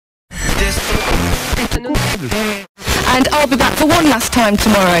And I'll be back for one last time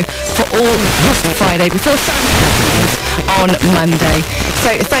tomorrow for all Friday before Sunday on Monday.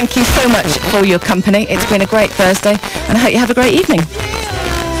 So thank you so much for your company. It's been a great Thursday and I hope you have a great evening.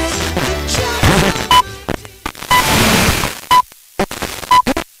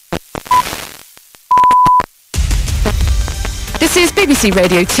 This is BBC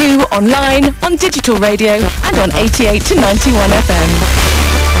Radio 2 online, on digital radio and on 88 to 91 FM.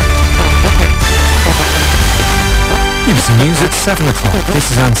 BBC News at 7 o'clock.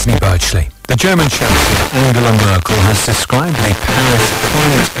 This is Anthony Birchley. The German Chancellor Angela Merkel has described the Paris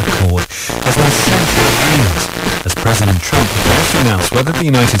Climate Accord as an essential agreement, as President Trump prepares to announce whether the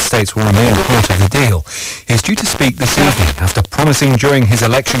United States will remain part of the deal. He is due to speak this evening after promising during his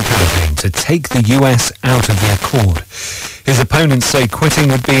election campaign to take the US out of the accord. His opponents say quitting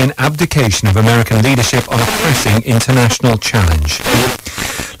would be an abdication of American leadership on a pressing international challenge.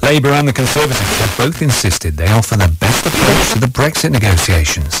 Labour and the Conservatives have both insisted they offer the best approach to the Brexit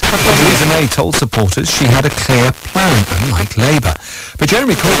negotiations. Theresa May told supporters she had a clear plan, unlike Labour. But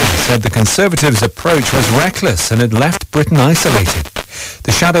Jeremy Corbyn said the Conservatives' approach was reckless and had left Britain isolated.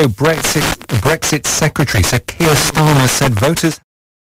 The shadow Brexit Secretary, Sir Keir Starmer, said voters